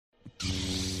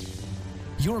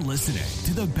You're listening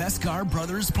to the Beskar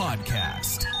Brothers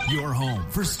Podcast, your home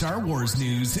for Star Wars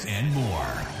news and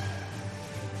more.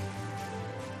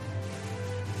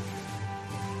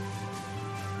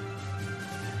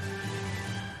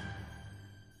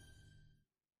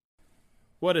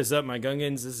 What is up, my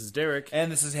Gungans? This is Derek.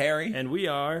 And this is Harry. And we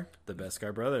are the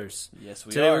Beskar Brothers. Yes,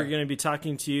 we Today are. we're going to be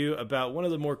talking to you about one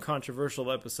of the more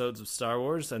controversial episodes of Star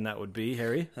Wars, and that would be,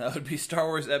 Harry? That would be Star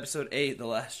Wars Episode 8, The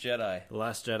Last Jedi. The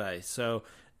Last Jedi. So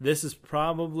this is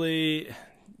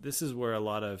where a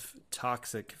lot of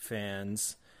toxic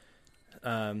fans,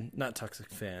 not toxic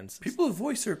fans. People who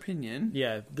voice their opinion.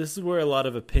 Yeah, this is where a lot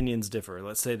of opinions differ.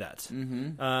 Let's say that.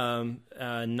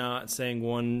 Mm-hmm. Not saying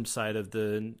one side of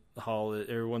the hall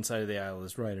or one side of the aisle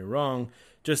is right or wrong,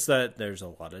 just that there's a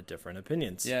lot of different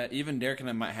opinions. Yeah, even Derek and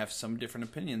I might have some different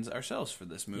opinions ourselves for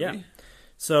this movie. Yeah.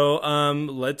 So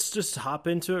let's just hop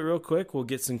into it real quick. We'll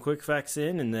get some quick facts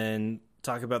in and then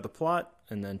talk about the plot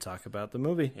and then talk about the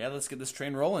movie. Yeah, let's get this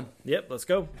train rolling. Yep, let's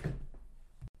go.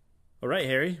 All right,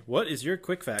 Harry, what is your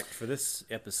quick fact for this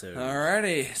episode?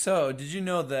 Alrighty, so did you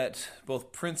know that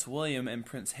both Prince William and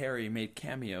Prince Harry made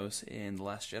cameos in The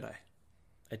Last Jedi?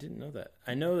 I didn't know that.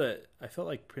 I know that I felt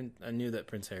like I knew that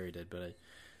Prince Harry did, but I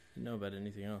didn't know about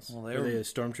anything else. Well, were they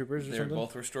stormtroopers or they something?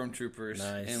 both were stormtroopers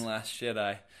Nice. in Last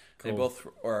Jedi. Cool. They both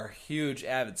are huge,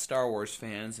 avid Star Wars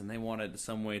fans, and they wanted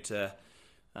some way to,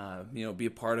 be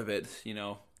a part of it,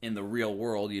 in the real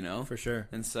world, For sure.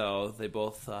 And so they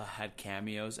both had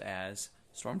cameos as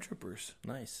stormtroopers.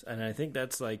 Nice. And I think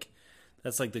that's like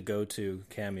the go-to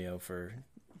cameo for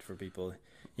people.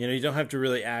 You don't have to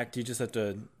really act. You just have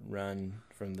to run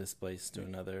from this place to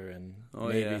another and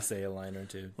maybe say a line or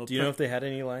two. Well, do you know if they had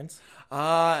any lines?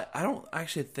 I don't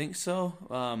actually think so.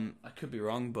 I could be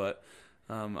wrong, but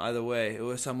either way, it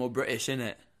was some more British in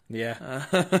it. Yeah.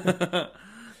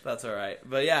 That's all right.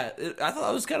 But yeah, I thought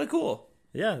that was kind of cool.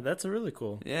 Yeah, that's really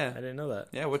cool. Yeah. I didn't know that.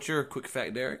 Yeah, what's your quick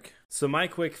fact, Derek? So my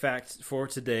quick fact for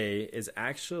today is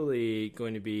actually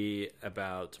going to be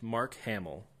about Mark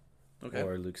Hamill. Okay.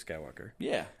 Or Luke Skywalker.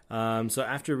 Yeah. So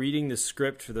after reading the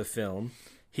script for the film,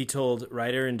 he told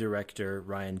writer and director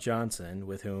Rian Johnson,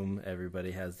 with whom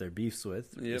everybody has their beefs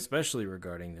with, especially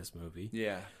regarding this movie.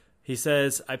 Yeah. He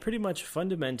says, "I pretty much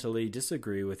fundamentally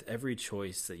disagree with every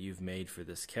choice that you've made for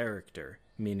this character,"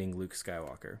 meaning Luke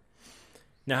Skywalker.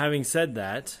 Now, having said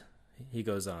that, he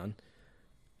goes on,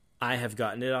 "I have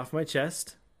gotten it off my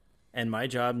chest. And my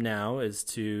job now is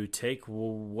to take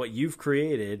what you've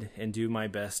created and do my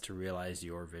best to realize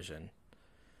your vision."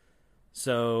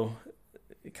 So,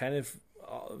 kind of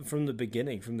from the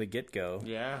beginning, from the get-go,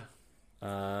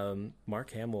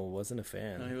 Mark Hamill wasn't a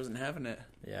fan. No, he wasn't having it.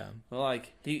 Yeah. Well,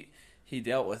 he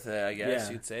dealt with it, I guess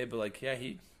Yeah. you'd say. But,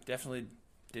 he definitely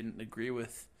didn't agree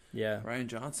with Rian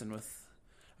Johnson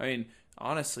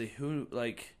honestly,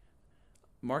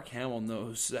 Mark Hamill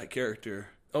knows that character.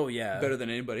 Oh, yeah. Better than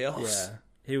anybody else. Yeah.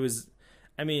 He was,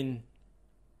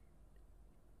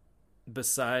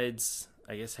 besides,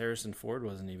 I guess Harrison Ford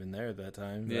wasn't even there at that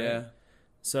time. Right? Yeah.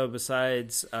 So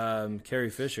besides Carrie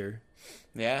Fisher.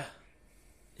 Yeah.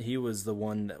 He was the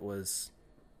one that was,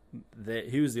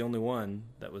 he was the only one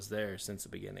that was there since the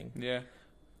beginning. Yeah.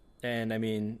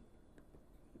 And,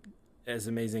 as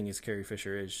amazing as Carrie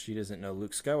Fisher is, she doesn't know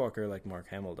Luke Skywalker like Mark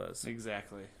Hamill does.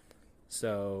 Exactly.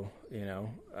 So,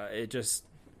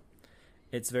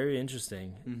 it's very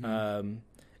interesting. Mm-hmm.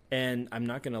 And I'm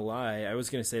not going to lie, I was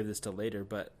going to save this till later,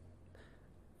 but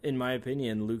in my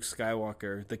opinion, Luke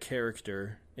Skywalker, the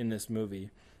character in this movie,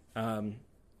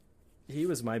 he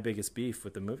was my biggest beef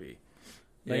with the movie.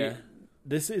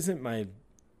 This isn't my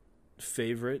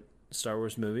favorite Star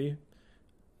Wars movie.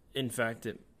 In fact,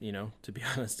 to be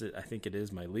honest, I think it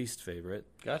is my least favorite.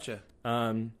 Gotcha.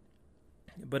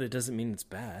 But it doesn't mean it's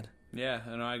bad. Yeah,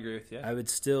 I agree with you. I would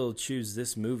still choose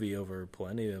this movie over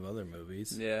plenty of other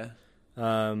movies. Yeah.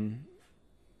 And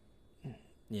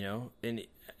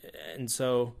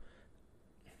so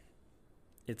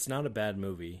it's not a bad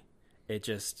movie. It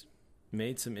just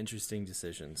made some interesting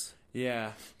decisions.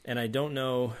 Yeah. And I don't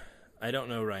know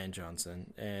Rian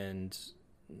Johnson, and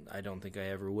I don't think I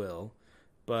ever will,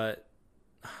 but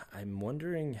I'm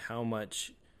wondering how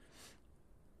much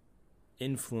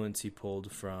influence he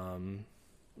pulled from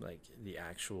the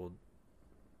actual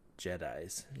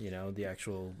Jedis, the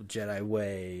actual Jedi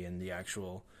way and the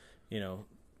actual,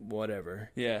 whatever.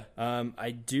 Yeah.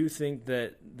 I do think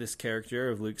that this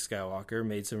character of Luke Skywalker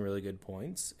made some really good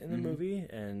points in the movie,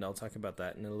 and I'll talk about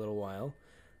that in a little while.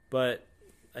 But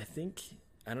I think,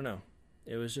 I don't know,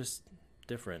 it was just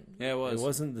different. Yeah, it was. It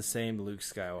wasn't the same Luke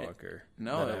Skywalker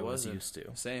that I was wasn't used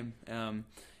to. Same.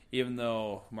 even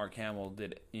though Mark Hamill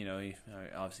did, he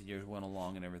obviously years went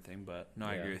along and everything, but no,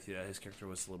 I agree with you that his character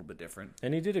was a little bit different.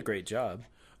 And he did a great job.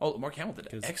 Oh, Mark Hamill did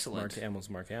excellent. Mark Hamill's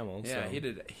Mark Hamill. Yeah, so. he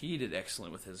did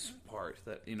excellent with his part,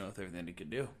 that with everything he could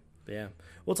do. Yeah.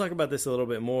 We'll talk about this a little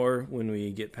bit more when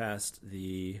we get past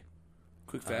the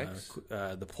quick facts,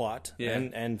 the plot,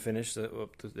 and finish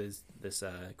this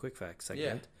quick facts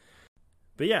segment. Yeah.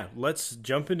 But yeah, let's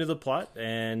jump into the plot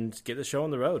and get the show on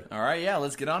the road. All right, yeah,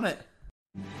 let's get on it.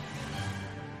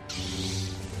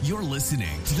 You're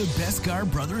listening to the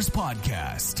Beskar Brothers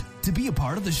Podcast. To be a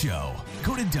part of the show,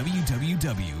 go to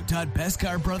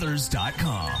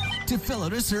www.beskarbrothers.com to fill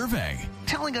out a survey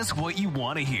telling us what you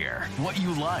want to hear, what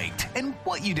you liked, and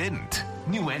what you didn't.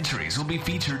 New entries will be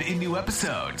featured in new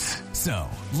episodes. So,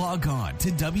 log on to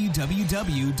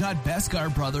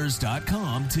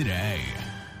www.beskarbrothers.com today.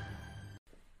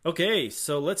 Okay,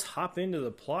 so let's hop into the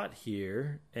plot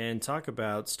here and talk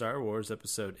about Star Wars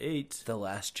Episode 8. The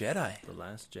Last Jedi. The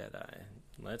Last Jedi.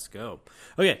 Let's go.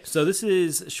 Okay, so this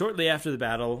is shortly after the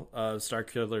Battle of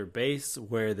Starkiller Base,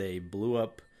 where they blew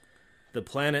up the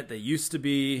planet that used to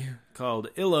be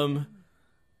called Ilum.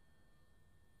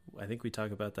 I think we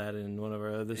talk about that in one of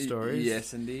our other stories.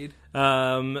 Yes, indeed.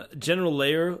 General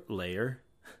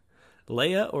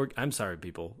Leia, or I'm sorry,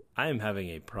 people. I am having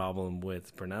a problem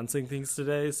with pronouncing things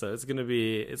today, so it's gonna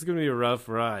be a rough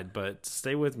ride. But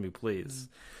stay with me, please.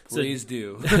 Please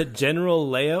do. General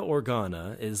Leia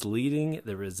Organa is leading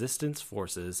the Resistance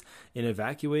forces in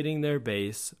evacuating their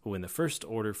base when the First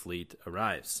Order fleet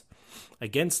arrives.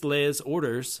 Against Leia's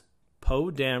orders,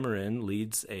 Poe Dameron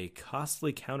leads a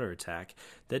costly counterattack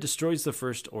that destroys the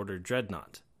First Order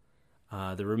dreadnought.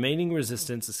 The remaining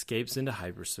Resistance escapes into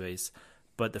hyperspace,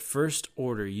 but the First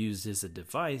Order uses a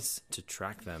device to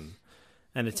track them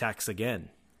and attacks again.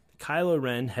 Kylo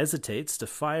Ren hesitates to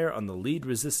fire on the lead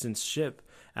Resistance ship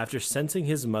after sensing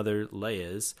his mother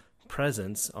Leia's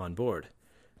presence on board.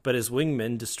 But his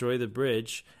wingmen destroy the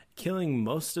bridge, killing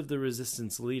most of the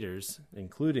Resistance leaders,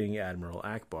 including Admiral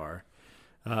Akbar.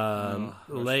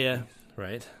 Leia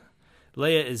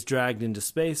is dragged into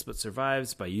space but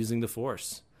survives by using the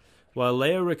Force. While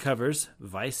Leia recovers,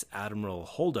 Vice Admiral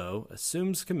Holdo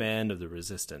assumes command of the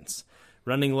Resistance.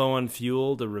 Running low on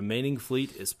fuel, the remaining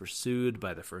fleet is pursued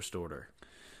by the First Order.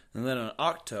 And then on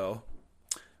Ahch-To,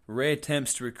 Rey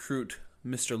attempts to recruit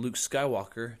Mr. Luke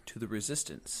Skywalker to the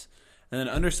Resistance. And then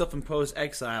under self-imposed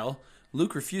exile,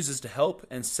 Luke refuses to help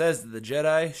and says that the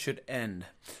Jedi should end.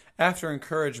 After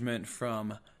encouragement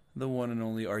from the one and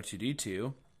only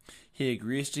R2-D2, he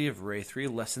agrees to give Rey 3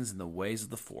 lessons in the ways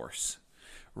of the Force.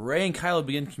 Rey and Kylo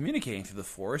begin communicating through the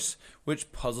Force,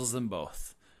 which puzzles them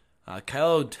both.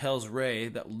 Kylo tells Rey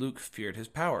that Luke feared his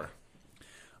power.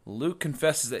 Luke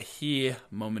confesses that he,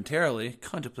 momentarily,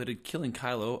 contemplated killing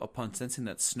Kylo upon sensing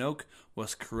that Snoke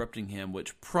was corrupting him,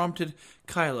 which prompted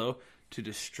Kylo to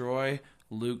destroy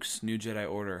Luke's new Jedi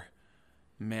Order.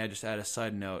 May I just add a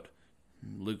side note?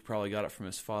 Luke probably got it from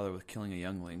his father with killing a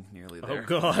youngling nearly there.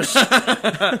 Oh, gosh.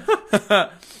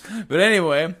 But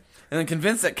anyway, and then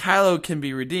convinced that Kylo can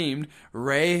be redeemed,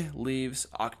 Rey leaves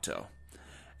Ahch-To.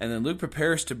 And then Luke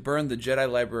prepares to burn the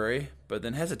Jedi library, but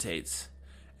then hesitates.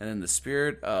 And then the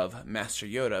spirit of Master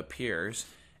Yoda appears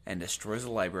and destroys the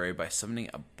library by summoning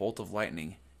a bolt of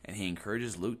lightning, and he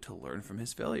encourages Luke to learn from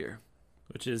his failure.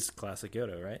 Which is classic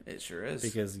Yoda, right? It sure is.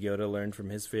 Because Yoda learned from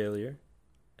his failure,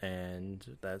 and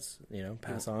that's,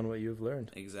 pass on what you've learned.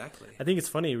 Exactly. I think it's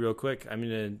funny, real quick, I'm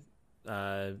going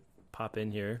to pop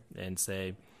in here and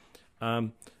say,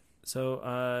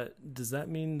 so does that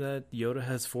mean that Yoda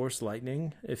has Force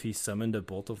lightning if he summoned a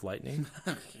bolt of lightning?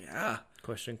 Yeah.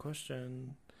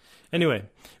 Question. Anyway,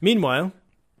 meanwhile,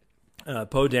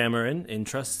 Poe Dameron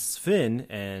entrusts Finn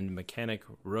and Mechanic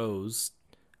Rose,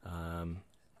 and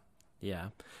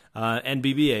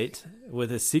BB-8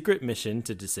 with a secret mission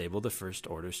to disable the First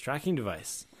Order's tracking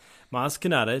device. Maz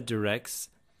Kanata directs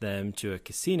them to a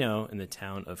casino in the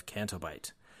town of Canto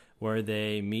Bight, where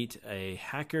they meet a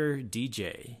hacker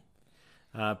DJ.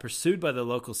 Pursued by the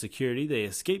local security, they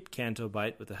escape Canto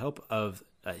Bight with the help of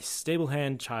a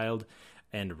Stablehand child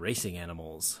and racing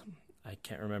animals. I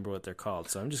can't remember what they're called,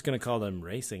 so I'm just going to call them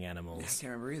racing animals. I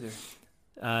can't remember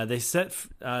either. They set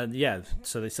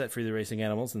free the racing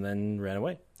animals and then ran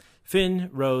away. Finn,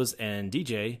 Rose, and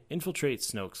DJ infiltrate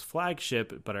Snoke's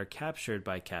flagship, but are captured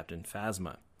by Captain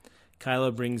Phasma.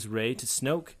 Kylo brings Rey to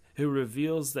Snoke, who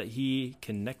reveals that he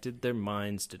connected their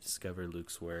minds to discover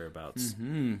Luke's whereabouts.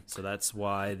 Mm-hmm. So that's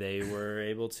why they were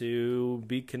able to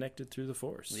be connected through the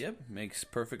Force. Yep, makes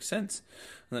perfect sense.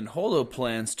 And then Holdo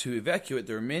plans to evacuate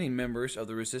the remaining members of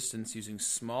the Resistance using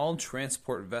small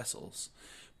transport vessels.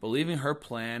 Believing her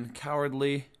plan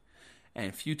cowardly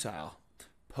and futile.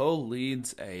 Poe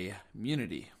leads a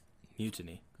mutiny.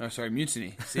 Mutiny.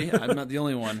 See, I'm not the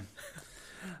only one.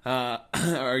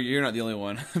 Or you're not the only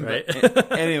one. Right.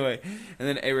 Anyway, and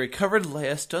then a recovered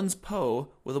Leia stuns Poe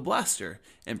with a blaster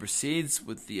and proceeds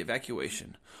with the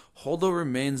evacuation. Holdo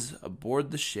remains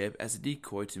aboard the ship as a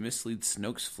decoy to mislead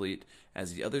Snoke's fleet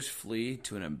as the others flee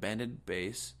to an abandoned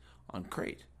base on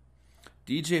Crait.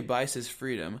 DJ buys his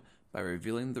freedom by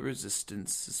revealing the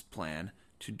Resistance's plan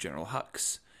to General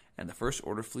Hux, and the First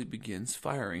Order fleet begins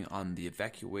firing on the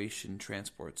evacuation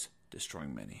transports,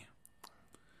 destroying many.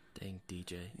 Dang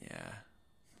DJ. Yeah.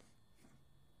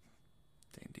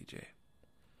 Dang DJ.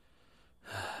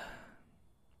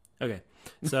 Okay.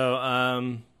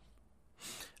 So,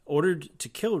 ordered to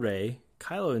kill Rey,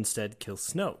 Kylo instead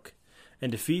kills Snoke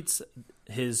and defeats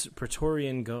his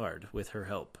Praetorian Guard with her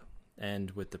help.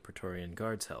 And with the Praetorian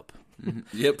Guard's help.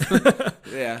 Yep.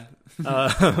 Yeah.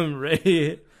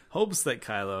 Rey hopes that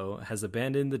Kylo has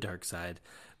abandoned the dark side,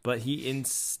 but he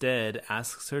instead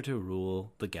asks her to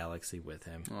rule the galaxy with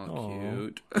him. Oh,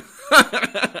 cute.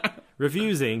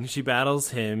 Refusing, she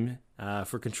battles him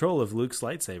for control of Luke's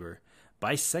lightsaber,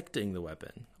 bisecting the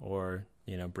weapon, or,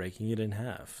 breaking it in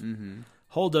half. Mm-hmm.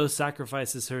 Holdo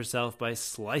sacrifices herself by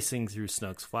slicing through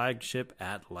Snoke's flagship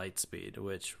at light speed,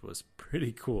 which was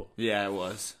pretty cool. Yeah, it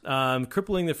was.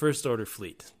 Crippling the First Order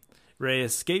fleet. Rey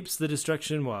escapes the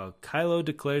destruction while Kylo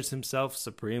declares himself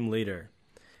supreme leader.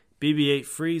 BB-8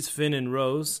 frees Finn and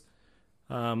Rose,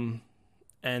 and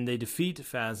they defeat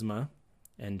Phasma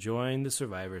and join the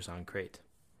survivors on Crait.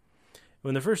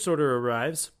 When the First Order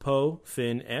arrives, Poe,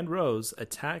 Finn, and Rose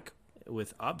attack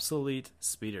with obsolete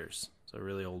speeders. So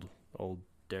really old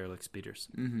derelict speeders.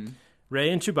 Mm-hmm.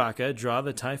 Rey and Chewbacca draw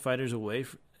the TIE fighters away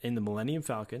in the Millennium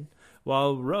Falcon,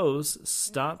 while Rose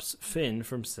stops Finn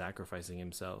from sacrificing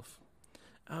himself.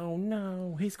 Oh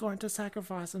no, he's going to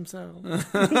sacrifice himself.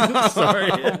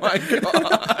 Sorry. Oh my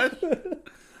god.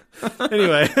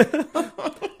 Anyway,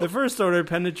 the First Order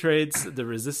penetrates the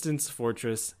Resistance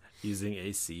fortress using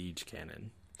a siege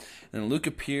cannon. Then Luke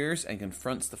appears and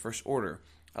confronts the First Order,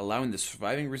 allowing the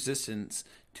surviving Resistance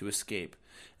to escape.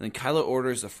 And then Kylo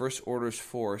orders the First Order's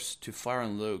force to fire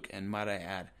on Luke, and might I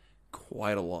add,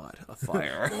 quite a lot of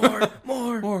fire.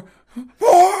 More!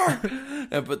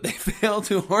 But they fail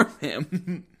to harm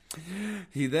him.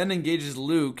 He then engages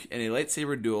Luke in a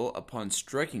lightsaber duel upon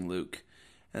striking Luke,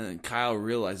 and then Kyle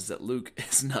realizes that Luke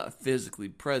is not physically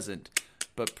present,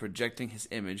 but projecting his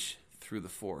image through the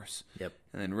Force. Yep.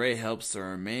 And then Rey helps the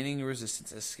remaining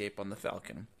Resistance escape on the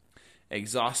Falcon.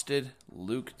 Exhausted,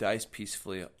 Luke dies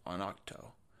peacefully on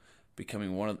Ahch-To,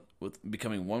 becoming one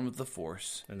with the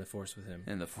Force. And the Force with him.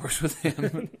 And the Force with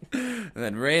him. And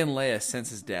then Rey and Leia sense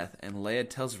his death, and Leia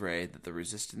tells Rey that the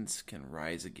Resistance can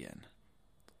rise again.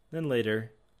 Then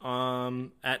later,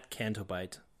 at Canto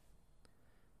Bight,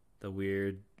 the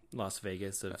weird Las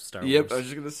Vegas of Star Wars. Yep, I was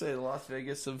just going to say the Las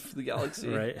Vegas of the galaxy.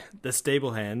 Right. The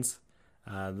stable hands,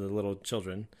 the little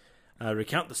children,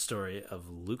 recount the story of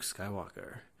Luke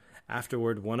Skywalker.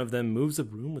 Afterward, one of them moves a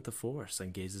room with the Force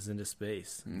and gazes into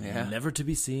space, never to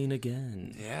be seen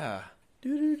again. Yeah.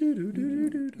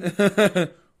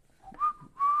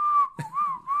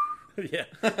 Yeah.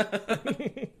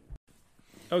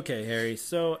 Okay, Harry,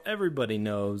 so everybody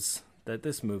knows that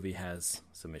this movie has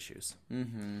some issues.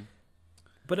 Mm-hmm.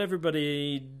 But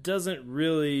everybody doesn't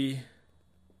really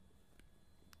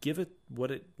give it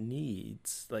what it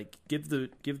needs. Like, give the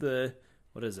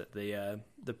what is it?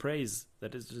 The praise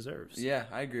that it deserves. Yeah,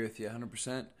 I agree with you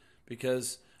 100%.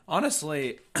 Because,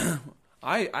 honestly,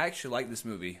 I actually like this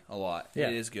movie a lot. Yeah.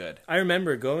 It is good. I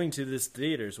remember going to this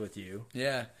theaters with you.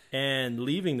 Yeah. And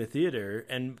leaving the theater,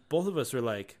 and both of us were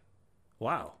like,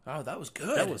 wow. Oh, that was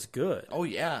good. That was good. Oh,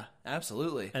 yeah.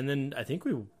 Absolutely. And then I think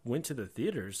we went to the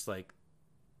theaters, like,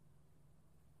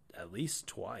 at least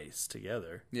twice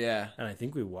together. Yeah. And I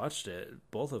think we watched it,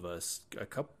 both of us, a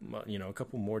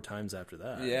couple more times after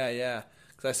that. Yeah.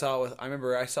 Because I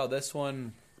remember I saw this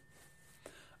one,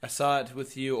 I saw it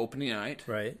with you opening night.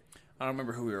 Right. I don't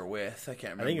remember who we were with. I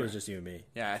can't remember. I think it was just you and me.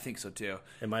 Yeah, I think so too.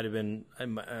 It might have been, I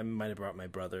might have brought my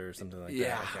brother or something like that.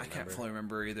 Yeah, I can't fully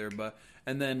remember either. But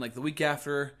and then like the week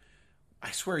after,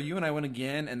 I swear you and I went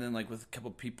again, and then like with a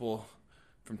couple people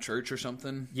from church or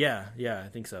something. Yeah, I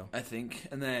think so.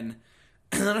 And then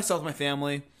I saw it with my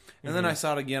family, and then I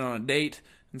saw it again on a date,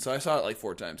 and so I saw it like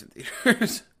 4 times in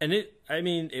theaters. And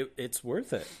it's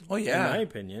worth it. Oh yeah, in my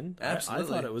opinion, absolutely. I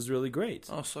thought it was really great.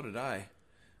 Oh, so did I.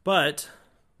 But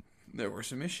there were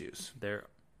some issues. There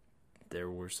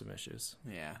were some issues.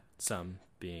 Yeah, some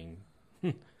being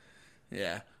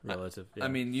yeah relative. I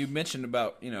mean, you mentioned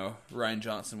about Rian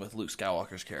Johnson with Luke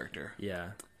Skywalker's character.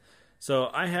 Yeah.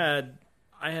 So I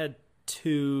had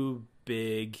two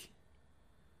big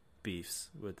beefs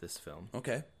with this film.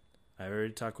 Okay. I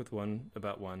already talked with one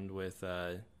with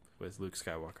Luke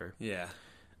Skywalker. Yeah.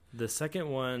 The second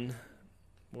one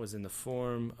was in the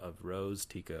form of Rose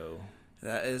Tico.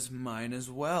 That is mine as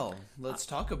well. Let's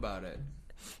talk about it.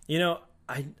 You know,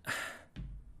 I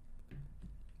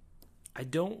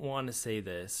don't want to say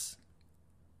this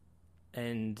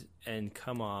and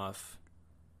come off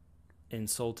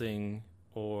insulting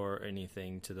or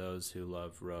anything to those who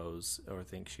love Rose or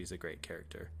think she's a great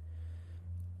character.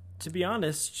 To be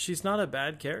honest, she's not a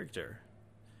bad character.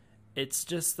 It's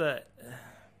just that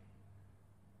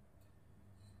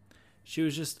she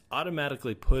was just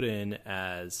automatically put in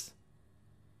as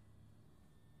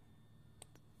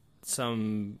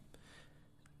some,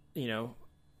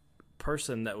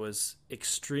 person that was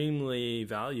extremely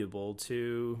valuable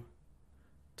to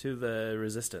the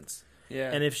Resistance.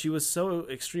 Yeah. And if she was so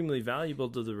extremely valuable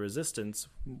to the Resistance,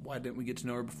 why didn't we get to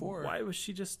know her before? why was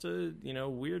she just a,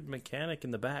 weird mechanic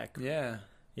in the back? Yeah.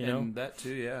 And that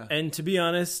too, yeah. And to be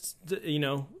honest,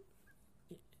 on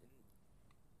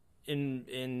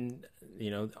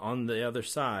the other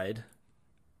side,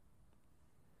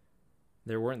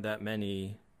 there weren't that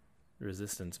many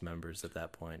Resistance members at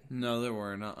that point. No, there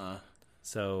weren't.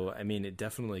 So, I mean, it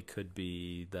definitely could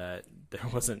be that there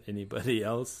wasn't anybody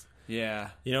else. Yeah.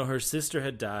 Her sister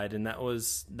had died, and that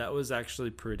was actually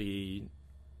pretty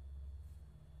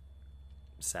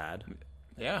sad.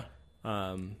 Yeah.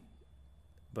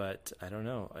 But I don't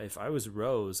know. If I was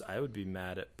Rose, I would be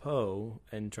mad at Poe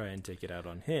and try and take it out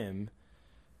on him.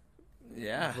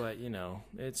 Yeah. But,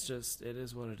 it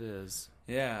is what it is.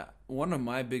 Yeah. One of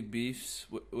my big beefs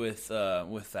with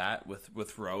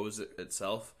Rose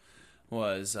itself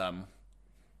was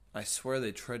I swear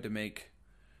they tried to make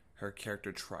her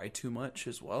character try too much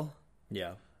as well.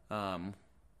 Yeah. I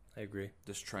agree.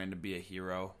 Just trying to be a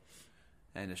hero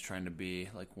and just trying to be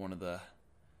like one of the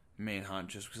main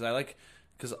hunches.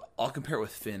 Because I'll compare it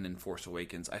with Finn in Force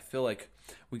Awakens. I feel like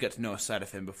we got to know a side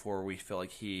of him before we feel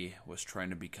like he was trying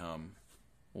to become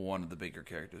one of the bigger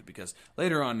characters. Because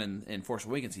later on in Force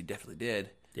Awakens, he definitely did.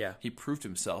 Yeah. He proved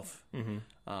himself. Mm-hmm.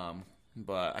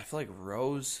 But I feel like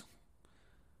Rose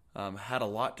had a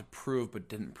lot to prove, but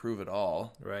didn't prove it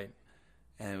all. Right.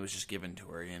 And it was just given to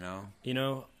her,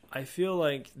 I feel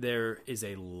like there is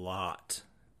a lot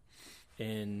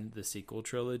in the sequel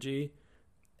trilogy,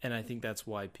 and I think that's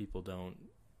why people don't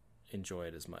enjoy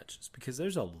it as much. It's because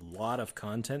there's a lot of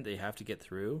content they have to get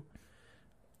through,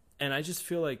 and I just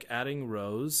feel like adding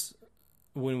Rose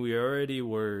when we already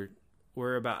we're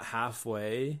about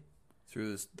halfway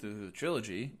through the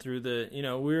trilogy. Through the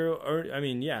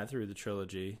through the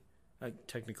trilogy.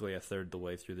 Technically a third the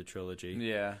way through the trilogy.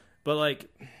 Yeah. But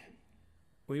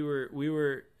we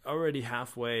were already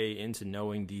halfway into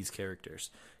knowing these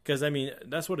characters. Because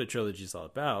that's what a trilogy is all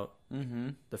about. Mm-hmm.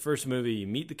 The first movie you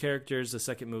meet the characters, the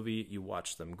second movie you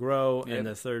watch them grow, and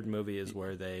the third movie is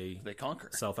where they conquer,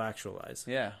 self-actualize.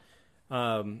 Yeah.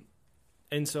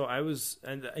 And so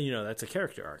that's a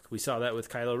character arc. We saw that with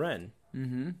Kylo Ren.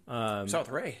 Mm-hmm. Saw it with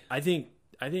Rey. I think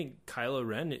Kylo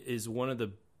Ren is one of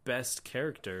the best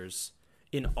characters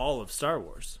in all of Star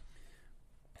Wars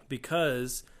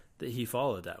because he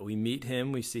followed that. We meet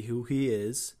him, we see who he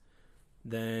is.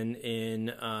 Then in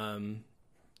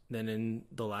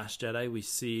The Last Jedi, we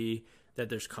see that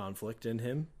there's conflict in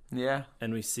him. Yeah,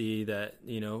 and we see that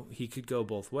he could go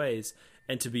both ways.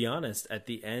 And to be honest, at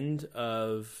the end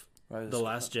of The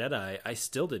Last Jedi, I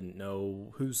still didn't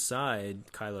know whose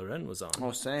side Kylo Ren was on.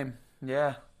 Oh, same.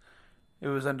 Yeah, it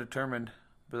was undetermined.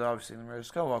 But obviously, in Rise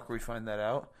of Skywalker, we find that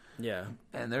out. Yeah.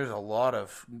 And there's a lot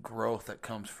of growth that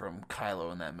comes from Kylo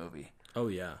in that movie. Oh,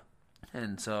 yeah.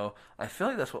 And so I feel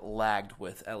like that's what lagged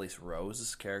with at least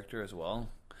Rose's character as well.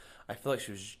 I feel like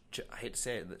she was, I hate to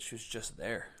say it, that she was just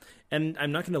there. And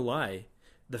I'm not going to lie.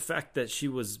 The fact that she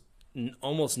was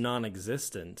almost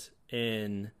non-existent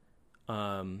in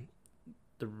The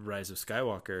Rise of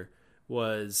Skywalker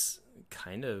was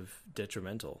kind of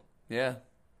detrimental. Yeah.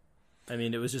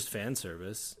 It was just fan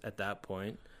service at that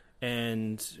point.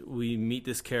 And we meet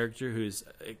this character who's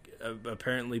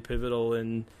apparently pivotal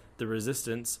in the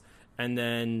Resistance, and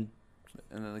then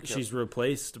she's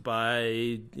replaced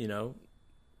by,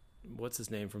 what's his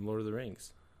name from Lord of the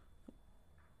Rings?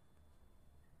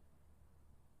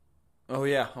 Oh,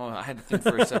 yeah. Oh, I had to think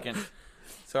for a second.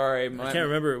 Sorry. I can't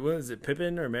remember. Was it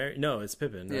Pippin or Merry? No, it's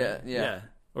Pippin. Right? Yeah.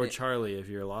 Or Charlie if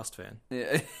you're a Lost fan.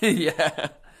 Yeah. Yeah.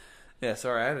 Yeah,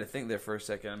 sorry, I had to think there for a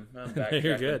second. I'm back.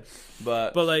 You're good.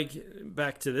 But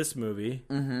back to this movie.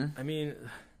 Mm-hmm. I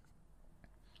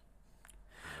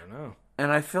don't know.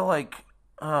 And I feel like,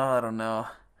 I don't know.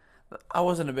 I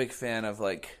wasn't a big fan of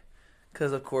like,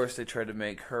 because of course they tried to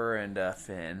make her and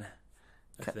Finn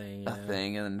a thing. a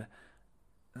thing, and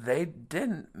they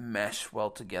didn't mesh well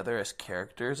together as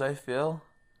characters. I feel.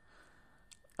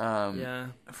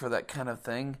 For that kind of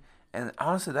thing, and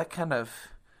honestly, that kind of,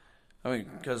 I mean,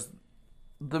 because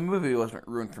the movie wasn't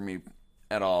ruined for me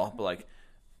at all, but like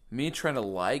me trying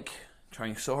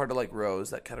so hard to like Rose,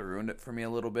 that kind of ruined it for me a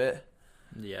little bit.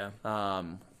 Yeah.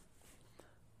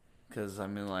 Because I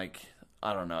mean, like,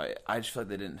 I don't know, I just feel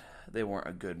like they weren't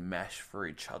a good mesh for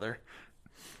each other,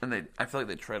 and I feel like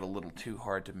they tried a little too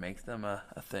hard to make them a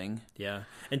thing. Yeah,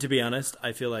 and to be honest,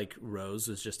 I feel like Rose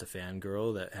was just a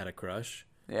fangirl that had a crush.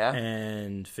 Yeah.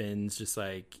 And Finn's just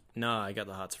like, nah, I got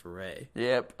the hots for Rey.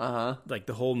 Yep. Like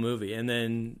the whole movie. And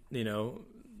then,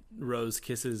 Rose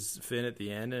kisses Finn at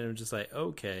the end, and I'm just like,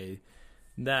 okay,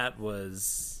 that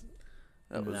was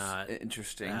not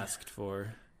interesting. Asked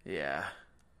for. Yeah.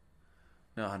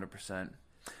 No, 100%.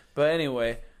 But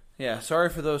anyway, yeah, sorry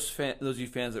for those of you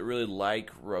fans that really like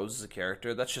Rose as a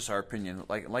character. That's just our opinion.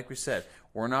 Like we said,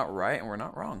 we're not right and we're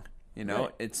not wrong.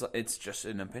 Right. It's just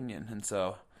an opinion. And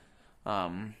so I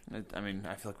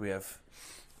feel like we have,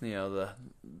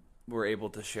 we're able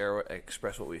to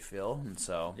express what we feel, and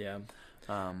so yeah.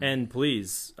 And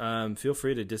please, feel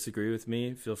free to disagree with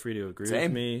me. Feel free to agree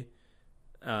with me.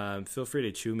 Feel free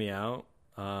to chew me out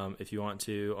if you want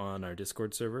to on our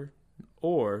Discord server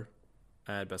or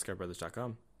at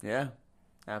bestgarbrothers.com. Yeah,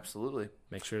 absolutely.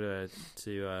 Make sure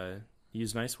to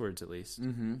use nice words at least.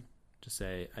 Mm-hmm. Just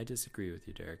say, I disagree with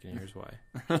you, Derek, and here's why.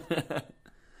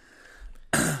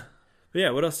 But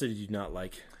yeah, what else did you not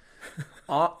like?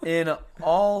 In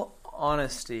all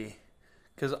honesty,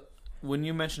 because when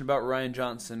you mentioned about Rian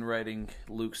Johnson writing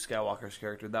Luke Skywalker's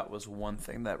character, that was one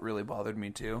thing that really bothered me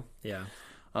too. Yeah.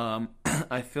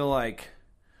 I feel like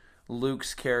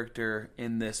Luke's character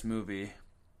in this movie,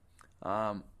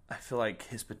 I feel like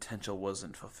his potential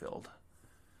wasn't fulfilled.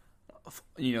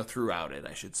 Throughout it,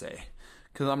 I should say.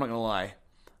 Because I'm not going to lie,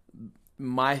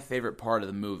 my favorite part of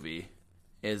the movie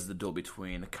is the duel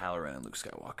between Kylo Ren and Luke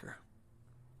Skywalker.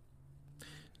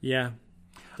 Yeah,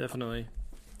 definitely.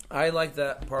 I like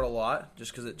that part a lot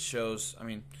just because it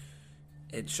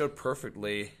showed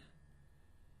perfectly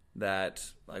that,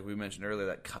 like we mentioned earlier,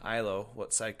 that Kylo,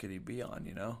 what side could he be on,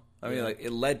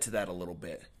 it led to that a little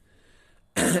bit.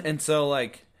 And so,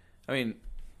 like I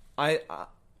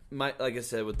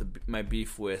said, with my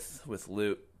beef with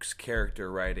Luke's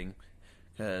character writing,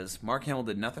 because Mark Hamill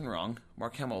did nothing wrong.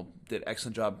 Mark Hamill did an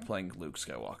excellent job playing Luke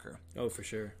Skywalker. Oh, for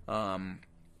sure.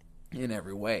 In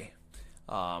every way.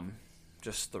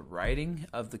 Just the writing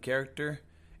of the character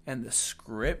and the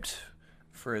script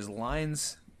for his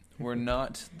lines were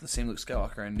not the same Luke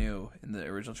Skywalker I knew in the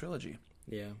original trilogy.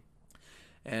 Yeah.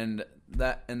 And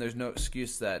there's no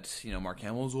excuse that, Mark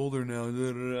Hamill's older now.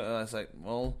 It's like,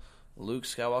 well, Luke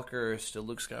Skywalker is still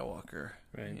Luke Skywalker.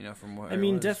 Right. From where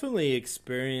definitely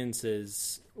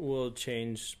experiences will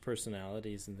change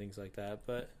personalities and things like that.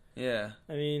 But, yeah.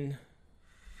 I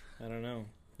don't know.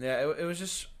 Yeah, it was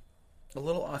just a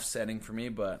little offsetting for me,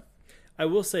 but I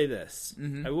will say this.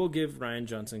 Mm-hmm. I will give Rian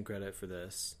Johnson credit for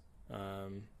this.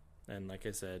 And like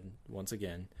I said, once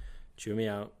again, chew me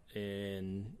out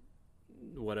in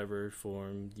whatever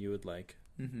form you would like.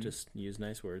 Mm-hmm. Just use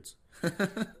nice words.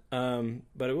 But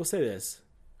I will say this.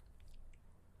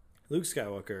 Luke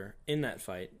Skywalker, in that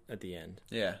fight at the end,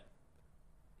 yeah,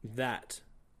 that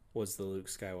was the Luke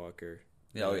Skywalker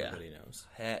that everybody knows.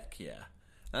 Heck yeah.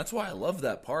 That's why I love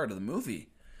that part of the movie.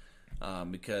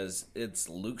 Because it's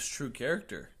Luke's true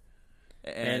character.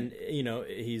 And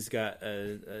he's got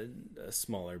a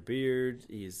smaller beard.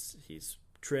 He's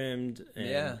trimmed,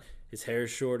 and his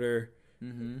hair's shorter.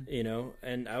 Mm-hmm.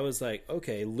 And I was like,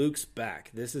 okay, Luke's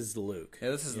back. This is Luke. Yeah,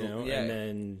 this is and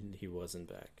then he wasn't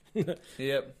back.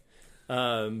 Yep.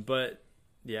 But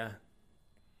yeah,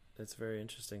 that's a very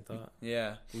interesting thought.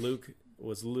 Yeah, Luke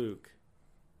was Luke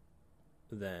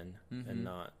then, mm-hmm. and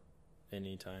not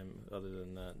any time other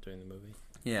than that during the movie.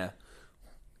 Yeah.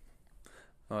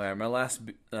 All right, my last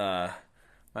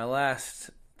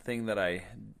thing that I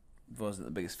wasn't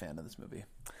the biggest fan of this movie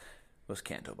was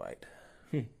Canto Bight.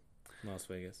 Las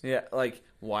Vegas. Yeah, like,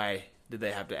 why did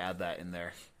they have to add that in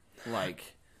there?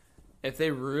 Like, if they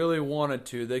really wanted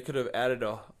to, they could have added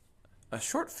a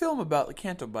short film about the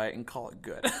Canto Bight and call it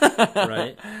good.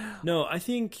 Right? No, I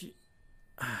think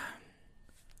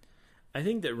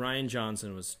that Rian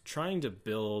Johnson was trying to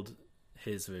build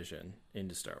his vision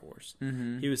into Star Wars.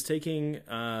 Mm-hmm. He was taking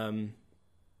The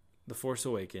Force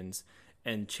Awakens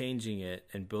and changing it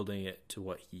and building it to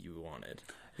what he wanted.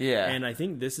 Yeah. And I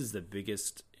think this is the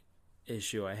biggest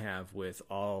issue I have with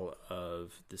all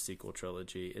of the sequel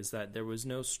trilogy is that there was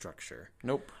no structure.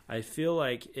 Nope. I feel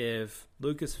like if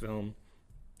Lucasfilm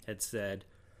had said,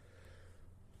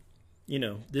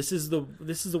 this is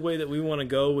the way that we want to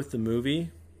go with the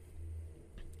movie.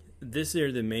 These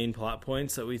are the main plot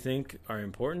points that we think are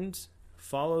important.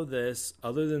 Follow this.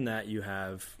 Other than that, you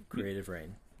have creative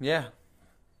reign. Yeah.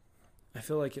 I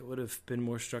feel like it would have been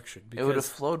more structured. It would have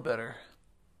flowed better.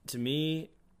 To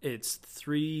me, it's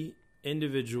 3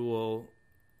 individual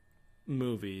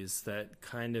movies that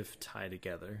kind of tie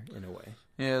together in a way.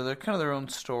 Yeah, they're kind of their own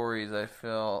stories, I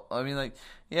feel. I mean, like,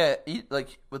 yeah,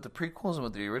 like with the prequels and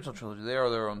with the original trilogy, they are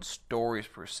their own stories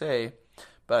per se.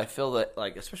 But I feel that,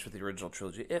 like, especially with the original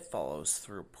trilogy, it follows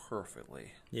through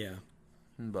perfectly. Yeah.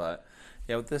 But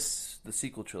yeah, with the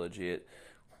sequel trilogy, it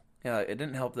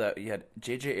didn't help that you had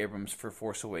J.J. Abrams for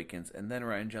Force Awakens, and then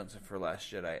Rian Johnson for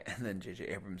Last Jedi, and then J.J.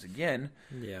 Abrams again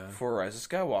for Rise of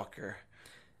Skywalker.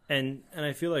 And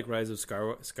I feel like Rise of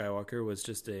Skywalker was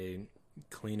just a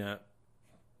cleanup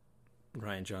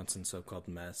Rian Johnson so-called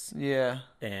mess. Yeah.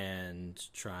 And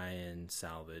try and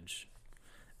salvage.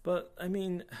 But, I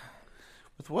mean,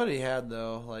 with what he had,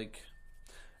 though, like,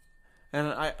 and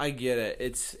I get it.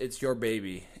 It's your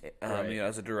baby, right.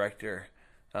 As a director.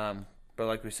 But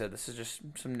like we said, this is just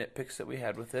some nitpicks that we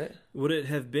had with it. Would it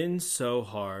have been so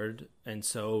hard and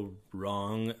so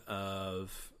wrong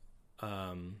of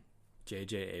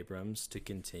J.J. Abrams to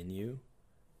continue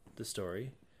the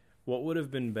story? What would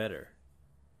have been better?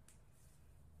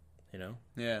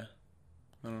 Yeah.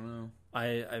 I don't know.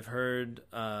 I've heard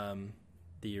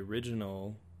the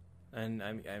original, and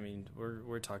I mean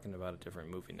we're talking about a different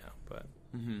movie now, but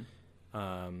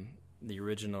the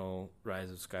original Rise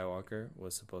of Skywalker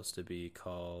was supposed to be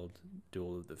called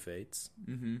Duel of the Fates.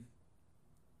 Mm-hmm.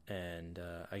 And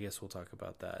I guess we'll talk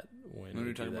about that when we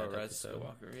we talk do about that Rise episode. of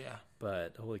Skywalker. Yeah.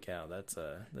 But holy cow, that's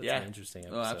an interesting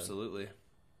episode. Oh, absolutely.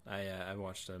 I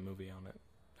watched a movie on it,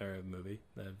 or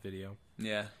a video.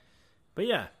 Yeah. But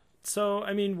yeah, so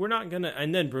I mean, we're not gonna,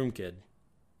 and then Broom Kid.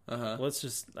 I'm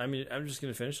just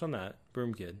gonna finish on that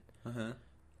Broom Kid.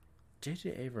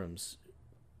 J.J. Abrams.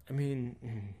 I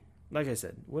mean, like I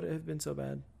said, would it have been so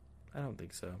bad? I don't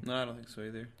think so. No, I don't think so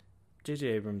either. J.J.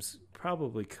 Abrams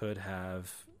probably could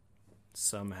have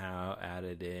somehow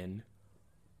added in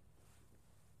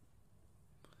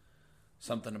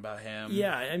something about him.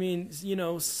 Yeah, I mean,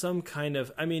 some kind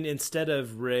of, instead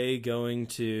of Rey going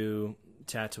to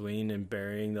Tatooine and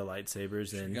burying the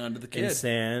lightsabers in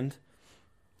sand,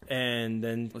 and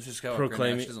then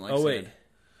proclaiming,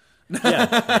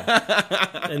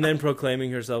 and then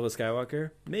proclaiming herself a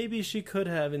Skywalker, maybe she could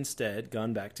have instead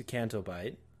gone back to Canto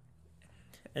Bight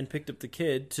and picked up the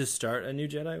kid to start a new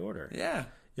Jedi Order. Yeah.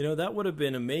 That would have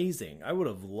been amazing. I would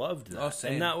have loved that. Oh,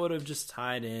 same. And that would have just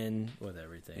tied in with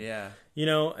everything. Yeah.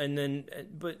 And then,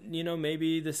 but,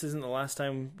 maybe this isn't the last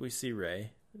time we see Rey.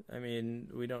 I mean,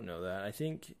 we don't know that. I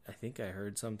think I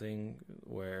heard something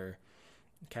where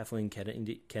Kathleen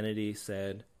Kennedy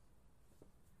said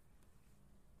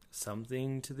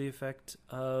something to the effect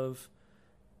of,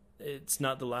 it's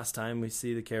not the last time we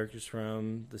see the characters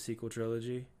from the sequel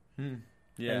trilogy.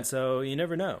 Yeah. And so you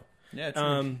never know. Yeah,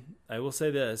 true. I will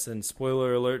say this, and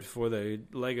spoiler alert for the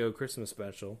Lego Christmas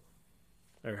special,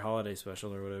 or holiday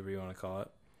special, or whatever you want to call it.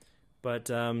 But,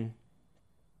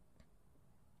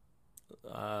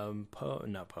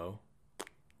 not Poe.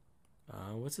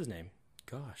 What's his name?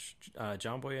 Gosh.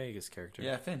 John Boyega's character.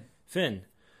 Yeah, Finn.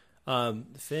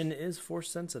 Finn is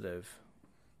Force sensitive,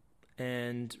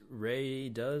 and Rey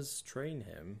does train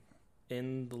him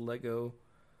in the Lego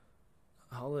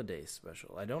holiday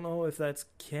special. I don't know if that's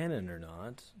canon or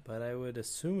not, but I would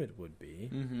assume it would be.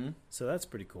 Mm-hmm. So that's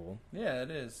pretty cool. Yeah, it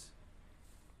is.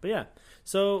 But yeah,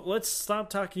 so let's stop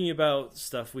talking about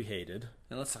stuff we hated,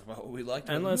 and let's talk about what we liked.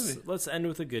 And let's end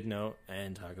with a good note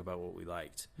and talk about what we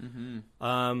liked.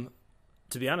 Mm-hmm.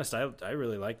 To be honest, I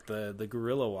really liked the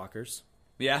gorilla walkers.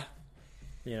 Yeah,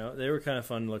 they were kind of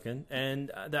fun looking,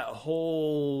 and that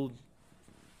whole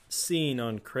scene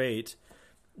on Crate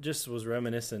just was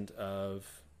reminiscent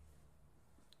of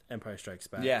Empire Strikes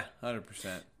Back. Yeah,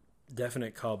 100%.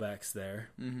 Definite callbacks there.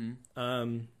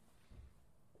 Mm-hmm.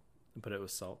 But it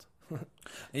was salt.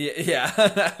 Yeah.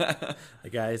 The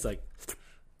guy's like,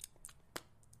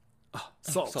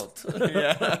 salt.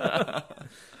 Yeah.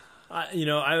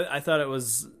 I thought it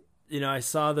was, I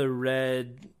saw the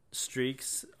red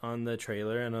streaks on the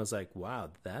trailer, and I was like, wow,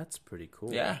 that's pretty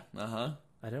cool. Yeah. Uh-huh.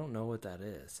 I don't know what that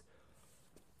is.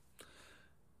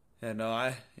 Yeah,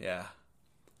 no,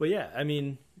 But yeah,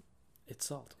 it's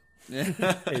salt.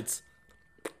 It's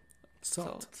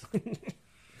salt.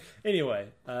 Anyway,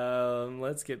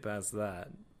 let's get past that.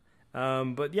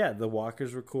 But yeah, the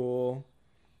walkers were cool.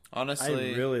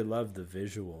 Honestly, I really loved the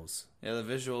visuals. yeah, the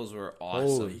visuals were awesome.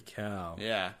 Holy cow!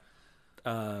 Yeah.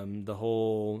 The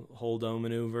whole holdo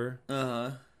maneuver.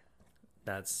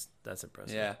 That's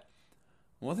impressive. Yeah.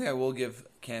 One thing I will give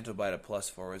Canto Bight a plus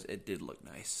for is it did look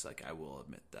nice. Like, I will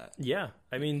admit that. Yeah,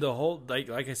 I mean the whole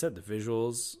like I said, the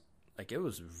visuals, like, it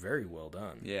was very well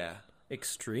done. Yeah.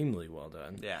 Extremely well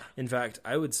done. Yeah. In fact,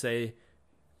 I would say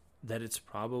that it's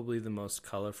probably the most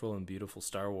colorful and beautiful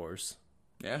Star Wars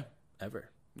Yeah. ever.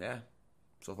 Yeah.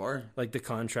 So far. Like the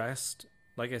contrast,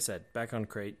 like I said, back on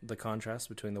Crate, the contrast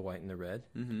between the white and the red,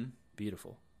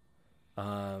 beautiful.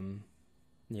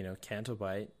 Canto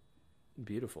Bight,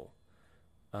 beautiful.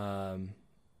 Like,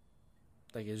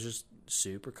 it's just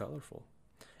super colorful,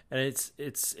 and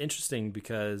it's interesting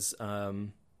because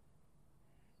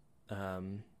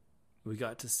we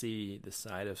got to see the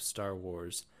side of Star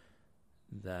Wars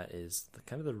that is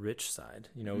kind of the rich side.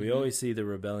 We always see the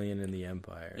rebellion and the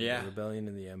Empire. Yeah. The rebellion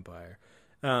and the Empire.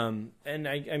 And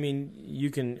I mean, you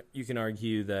can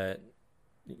argue that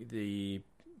the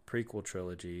prequel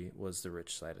trilogy was the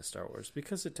rich side of Star Wars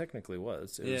because it technically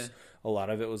was. A lot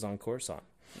of it was on Coruscant.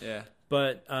 Yeah.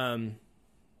 But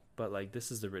like,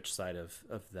 this is the rich side of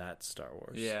that Star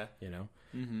Wars. Yeah.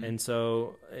 And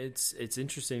so it's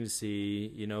interesting to see,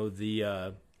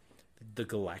 the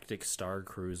galactic star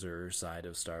cruiser side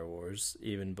of Star Wars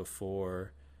even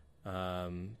before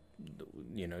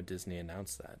Disney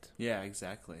announced that. Yeah,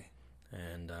 exactly.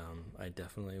 And I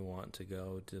definitely want to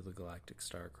go to the galactic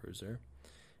star cruiser,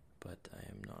 but I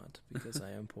am not because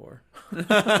I am poor.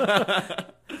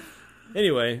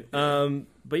 Anyway,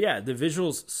 but yeah, the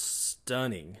visuals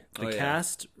stunning. The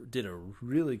cast did a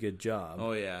really good job.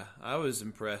 Oh yeah, I was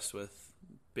impressed with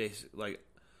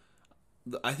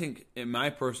I think, in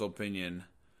my personal opinion,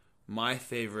 my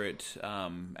favorite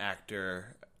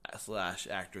actor /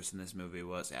 actress in this movie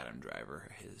was Adam Driver.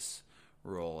 His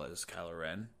role as Kylo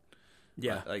Ren.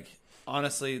 Yeah,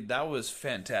 honestly, that was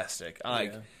fantastic.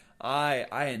 I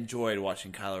enjoyed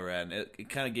watching Kylo Ren. It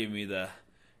kind of gave me the,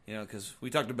 because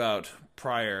we talked about in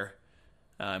prior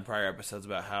episodes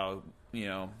about how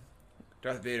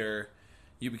Darth Vader.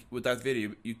 With Darth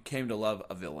Vader, you came to love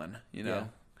a villain. Yeah.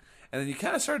 And then you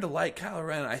kind of started to like Kylo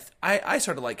Ren. I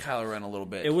started to like Kylo Ren a little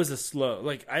bit. It was a slow...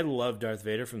 I love Darth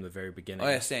Vader from the very beginning. Oh,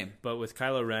 yeah, same. But with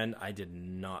Kylo Ren, I did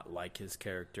not like his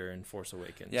character in Force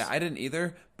Awakens. Yeah, I didn't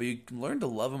either. But you learned to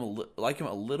love him, like him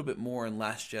a little bit more in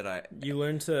Last Jedi. You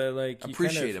learn to,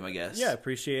 appreciate him, I guess. Yeah,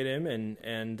 appreciate him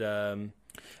and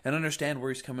understand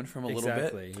where he's coming from a little bit.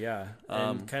 Exactly, yeah.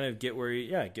 And kind of get where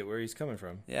he's coming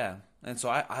from. Yeah. And so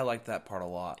I like that part a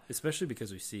lot. Especially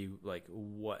because we see,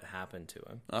 what happened to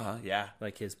him. Yeah.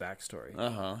 Like, his backstory.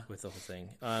 With the whole thing.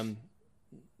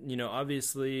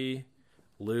 Obviously,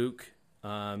 Luke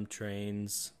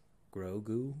trains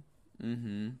Grogu.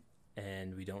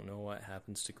 And we don't know what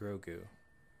happens to Grogu.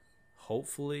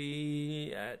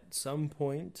 Hopefully, at some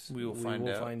point, we will find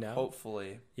out.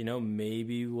 Hopefully.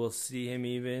 Maybe we'll see him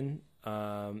even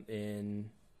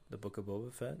in the Book of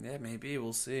Boba Fett. Yeah, maybe.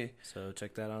 We'll see. So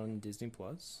check that out on Disney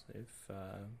Plus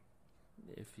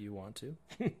if you want to.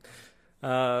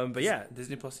 But yeah,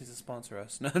 Disney Plus needs to sponsor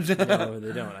us. No, they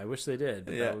don't. I wish they did.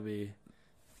 But that would be.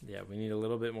 Yeah, we need a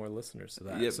little bit more listeners to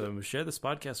that. Yep. So share this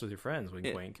podcast with your friends.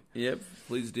 Wink, wink. Yep,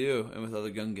 please do. And with other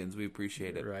Gungans, we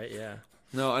appreciate it. Right? Yeah.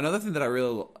 No, another thing that I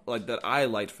really like, that I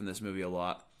liked from this movie a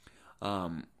lot.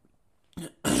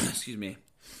 Excuse me.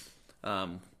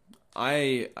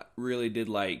 I really did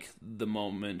like the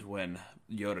moment when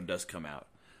Yoda does come out.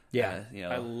 Yeah,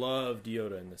 I loved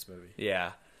Yoda in this movie.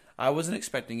 Yeah, I wasn't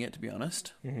expecting it, to be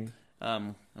honest. And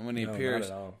when he appears,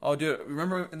 not at all. Oh, dude,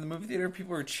 remember in the movie theater,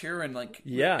 people were cheering,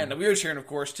 yeah, and we were cheering, of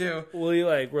course, too. Well, we're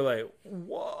like,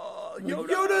 whoa,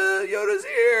 Yoda's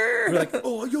here. We're like,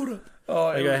 oh, Yoda. Oh,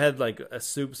 I had a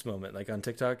Soups moment, on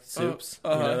TikTok. Soups, you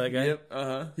know that guy?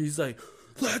 Yep. He's like,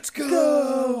 let's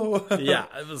go. Yeah,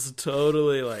 it was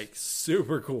totally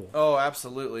super cool. Oh,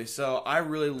 absolutely. So I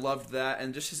really loved that,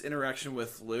 and just his interaction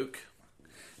with Luke.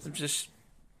 Just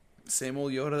same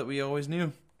old Yoda that we always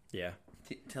knew. Yeah.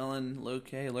 Telling Luke,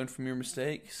 hey, learn from your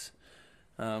mistakes,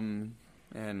 and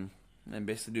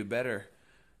basically do better.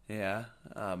 Yeah.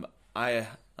 I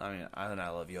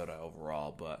love Yoda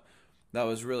overall, but that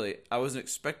was really, I wasn't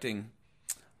expecting,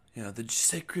 the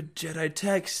sacred Jedi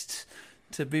text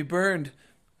to be burned,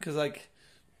 because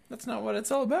that's not what it's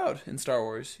all about in Star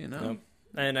Wars, Nope.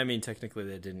 And I mean, technically,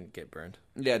 they didn't get burned.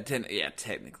 Yeah,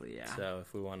 technically, yeah. So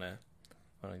if we want to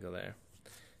go there,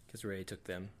 because Rey took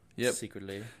them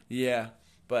secretly. Yeah,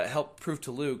 but help prove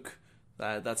to Luke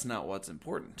that that's not what's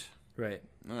important. Right.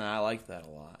 And I like that a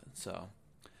lot. So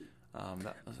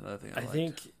that was another thing I liked.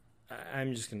 think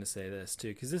I'm just gonna say this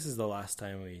too, because this is the last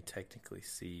time we technically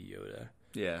see Yoda.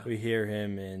 Yeah. We hear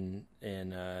him in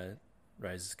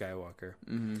Rise of Skywalker,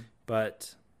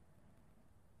 but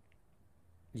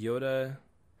Yoda,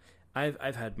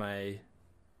 I've had my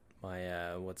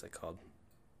what's it called?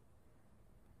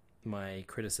 My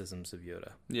criticisms of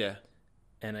Yoda. Yeah.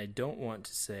 And I don't want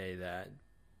to say that.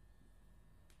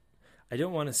 I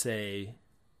don't want to say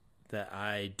that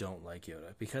I don't like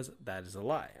Yoda, because that is a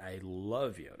lie. I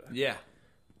love Yoda. Yeah.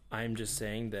 I'm just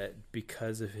saying that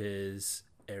because of his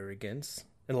arrogance,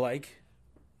 and like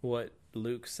what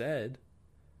Luke said,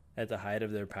 at the height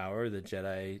of their power, the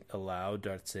Jedi allowed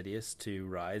Darth Sidious to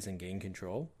rise and gain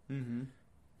control. Mm-hmm.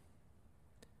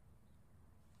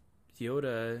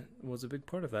 Yoda was a big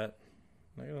part of that.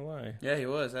 Not gonna lie. Yeah, he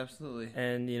was, absolutely.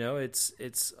 And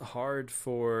it's hard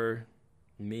for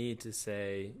me to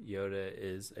say Yoda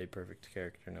is a perfect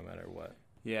character no matter what.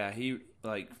 Yeah, he,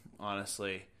 like,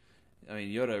 honestly, I mean,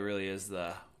 Yoda really is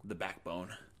the backbone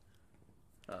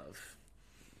of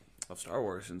Star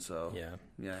Wars, and so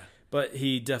yeah. But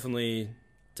he definitely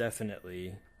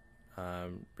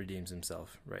redeems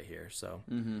himself right here. So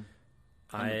 100%.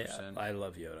 I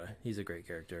love Yoda. He's a great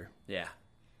character. Yeah.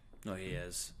 No, he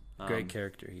is. Great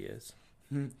character he is.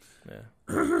 Yeah.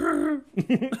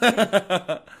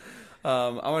 I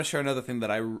want to share another thing that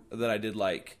I did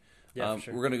like. Yeah, for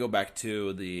sure. We're gonna go back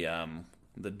to the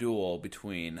duel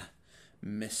between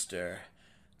Mr.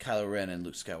 Kylo Ren and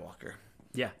Luke Skywalker.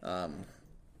 Yeah.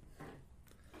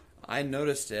 I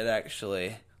noticed it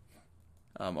actually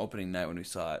opening night when we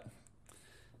saw it.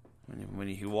 When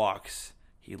he walks,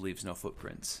 he leaves no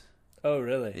footprints. Oh,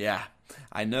 really? Yeah,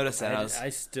 I noticed that. I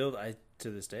to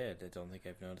this day I don't think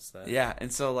I've noticed that. Yeah,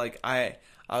 and so like I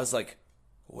was like,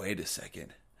 wait a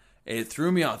second. It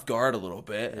threw me off guard a little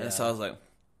bit, and so I was like,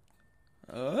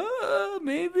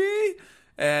 maybe.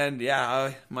 And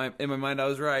yeah, in my mind I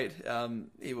was right.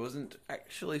 He wasn't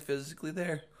actually physically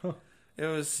there. Huh.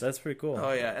 That's pretty cool.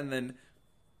 Oh yeah, and then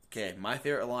my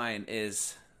favorite line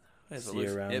is "See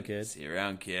you around, kid." See you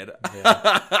around, kid.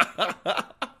 Yeah.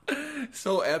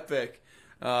 So epic.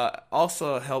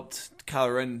 Also helped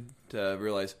Kylo Ren to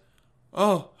realize,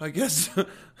 oh, I guess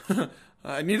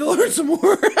I need to learn some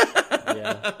more.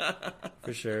 Yeah,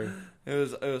 for sure. It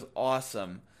was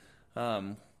awesome.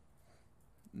 And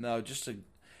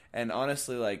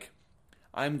honestly, like,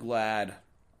 I'm glad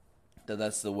that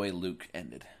that's the way Luke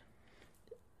ended.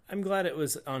 I'm glad it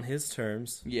was on his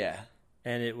terms. Yeah.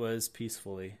 And it was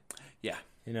peacefully. Yeah.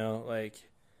 I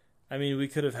mean, we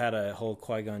could have had a whole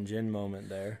Qui-Gon Jinn moment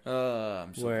there.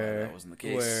 I'm so glad that wasn't the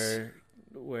case.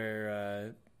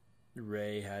 Where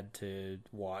Rey had to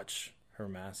watch her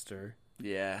master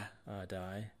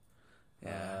die.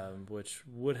 Yeah. Which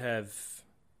would have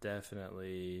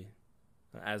definitely,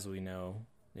 as we know,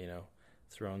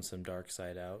 thrown some dark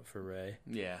side out for Rey.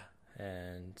 Yeah.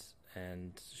 And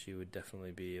she would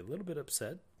definitely be a little bit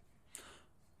upset.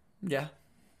 Yeah.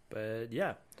 But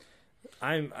yeah.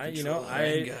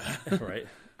 right.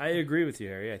 I agree with you,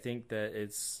 Harry. I think that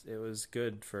it was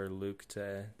good for Luke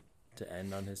to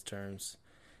end on his terms.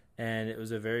 And it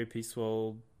was a very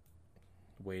peaceful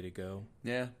way to go.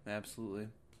 Yeah, absolutely.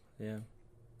 Yeah.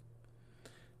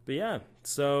 But yeah,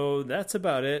 so that's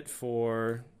about it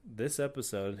for this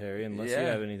episode, Harry, unless you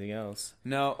have anything else.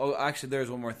 No, actually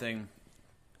there's one more thing.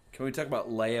 Can we talk about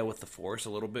Leia with the Force a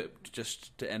little bit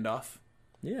just to end off?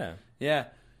 Yeah. Yeah.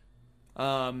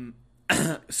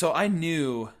 So I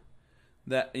knew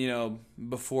that,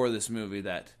 before this movie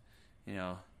that,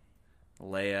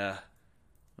 Leia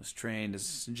was trained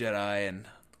as a Jedi, and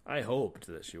I hoped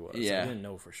that she was. Yeah. I didn't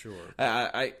know for sure.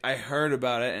 I heard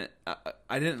about it, and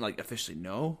I didn't officially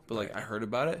know, but I heard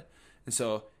about it, and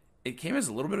so it came as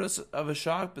a little bit of a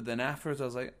shock. But then afterwards, I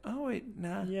was like, oh wait,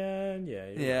 nah. Yeah.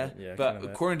 Yeah. But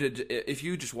according to, if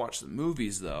you just watch the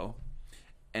movies though,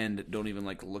 and don't even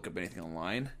look up anything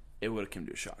online, it would have come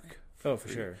to a shock. Oh, for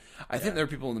sure. I think there were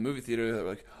people in the movie theater that were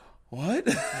like, what?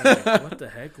 What the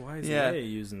heck? Why is Leia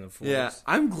using the Force? Yeah,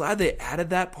 I'm glad they added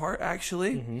that part,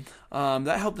 actually. Mm-hmm.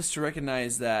 That helped us to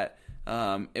recognize that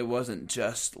it wasn't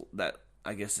just that,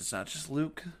 I guess it's not just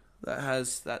Luke that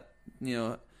has that,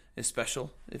 is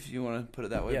special, if you want to put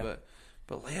it that way,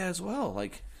 but Leia as well.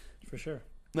 For sure.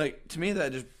 To me,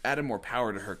 that just added more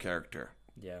power to her character.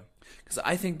 Yeah. Because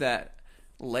I think that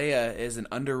Leia is an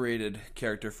underrated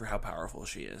character for how powerful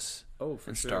she is. Oh,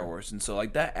 for in sure. Star Wars, and so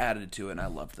that added to it, and I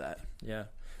loved that. Yeah,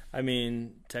 I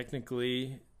mean,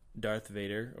 technically, Darth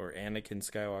Vader or Anakin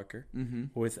Skywalker,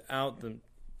 without the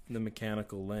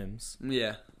mechanical limbs,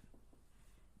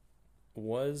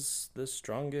 was the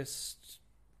strongest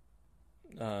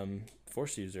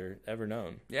Force user ever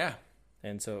known. Yeah,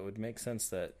 And so it would make sense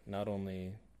that not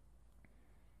only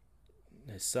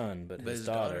his son, but his his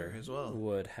daughter daughter as well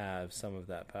would have some of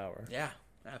that power. Yeah,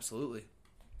 absolutely.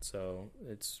 So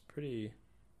it's pretty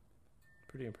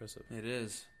impressive. It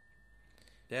is.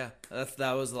 Yeah,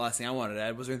 that was the last thing I wanted to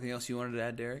add. Was there anything else you wanted to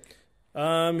add, Derek?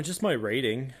 Just my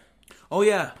rating. Oh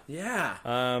yeah.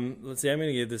 Let's see. I'm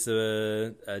gonna give this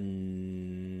a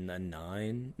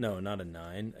 9. No, not a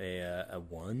 9. A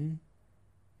 1.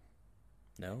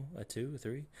 No, a 2, a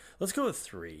 3. Let's go with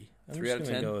 3. I'm 3 just out of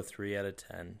gonna 10? go with 3 out of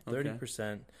 10. Okay.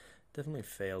 30% definitely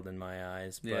failed in my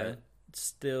eyes, but Yeah.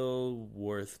 still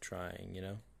worth trying.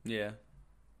 Yeah.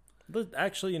 But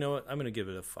actually, you know what? I'm gonna give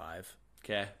it a 5.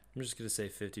 Okay. I'm just gonna say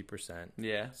 50%.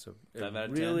 Yeah. So 5 a out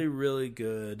of 10. really, really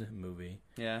good movie,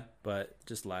 Yeah. but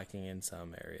just lacking in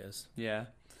some areas. Yeah.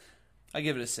 I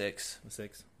give it a 6. A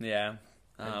 6. Yeah.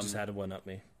 I just had to one up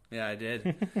me. Yeah, I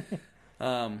did.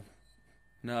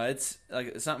 No, it's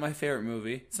not my favorite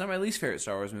movie. It's not my least favorite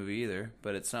Star Wars movie either,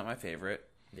 but it's not my favorite.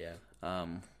 Yeah.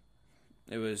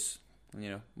 It was,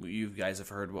 you guys have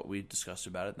heard what we discussed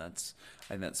about it, and I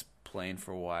think that's plain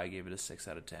for why I gave it a 6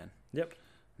 out of 10. Yep.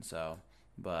 So,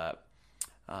 but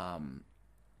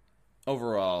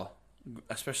overall,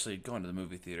 especially going to the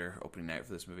movie theater opening night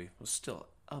for this movie was still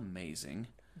amazing.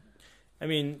 I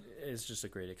mean, it's just a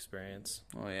great experience.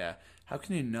 Oh yeah, how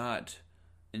can you not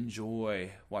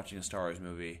enjoy watching a Star Wars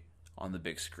movie on the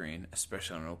big screen,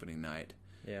 especially on an opening night?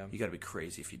 Yeah. You got to be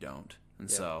crazy if you don't. And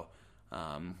Yeah. so,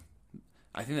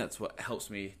 I think that's what helps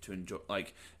me to enjoy.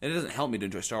 Like, and it doesn't help me to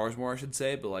enjoy Star Wars more, I should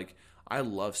say, but like, I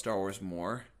love Star Wars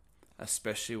more,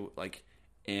 especially like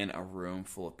in a room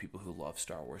full of people who love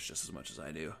Star Wars just as much as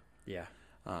I do. Yeah.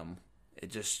 It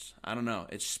just, I don't know,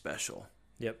 it's special.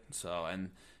 Yep. So,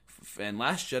 and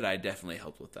Last Jedi definitely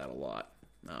helped with that a lot.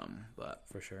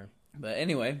 For sure. But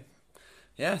anyway,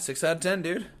 yeah, 6 out of 10,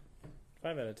 dude.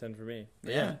 5 out of 10 for me.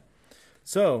 Yeah.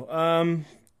 So,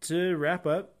 to wrap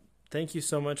up, thank you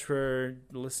so much for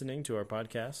listening to our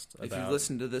podcast. If you've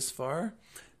listened to this far,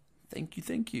 thank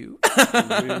you.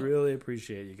 We really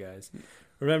appreciate you guys.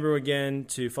 Remember again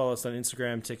to follow us on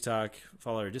Instagram, TikTok,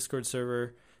 follow our Discord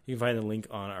server. You can find the link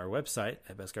on our website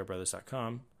at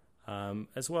bestgarbrothers.com,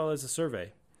 as well as a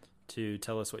survey to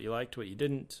tell us what you liked, what you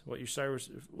didn't, what your Star Wars,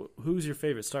 who's your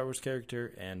favorite Star Wars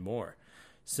character, and more.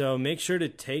 So make sure to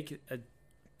take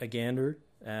a gander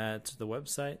at the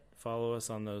website, follow us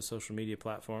on those social media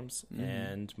platforms,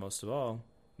 and most of all,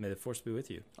 may the Force be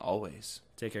with you. Always.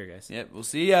 Take care, guys. Yep, we'll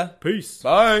see ya. Peace.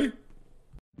 Bye.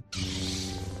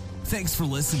 Thanks for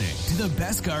listening to the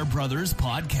Beskar Brothers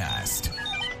Podcast,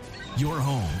 your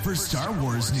home for Star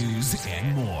Wars news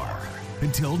and more.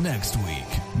 Until next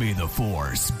week, may the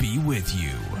Force be with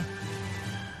you.